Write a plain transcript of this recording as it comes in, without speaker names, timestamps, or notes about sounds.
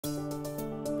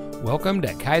Welcome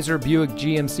to Kaiser Buick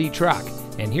GMC truck,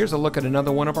 and here's a look at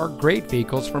another one of our great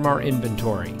vehicles from our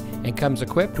inventory, and comes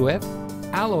equipped with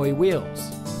alloy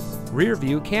wheels, rear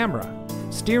view camera,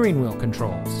 steering wheel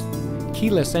controls,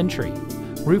 keyless entry,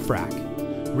 roof rack,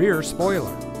 rear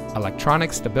spoiler,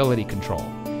 electronic stability control,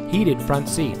 heated front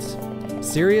seats,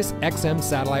 Sirius XM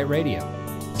satellite radio,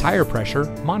 tire pressure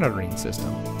monitoring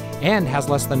system, and has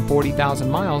less than 40,000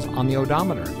 miles on the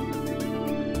odometer.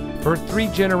 For 3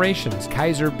 generations,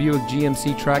 Kaiser Buick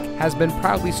GMC truck has been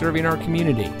proudly serving our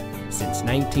community. Since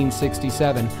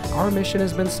 1967, our mission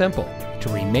has been simple: to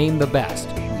remain the best.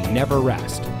 We never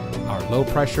rest. Our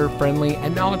low-pressure, friendly,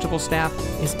 and knowledgeable staff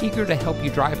is eager to help you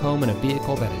drive home in a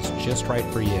vehicle that is just right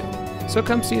for you. So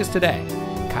come see us today.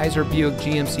 Kaiser Buick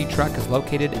GMC truck is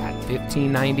located at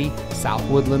 1590 South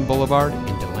Woodland Boulevard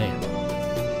in Deland.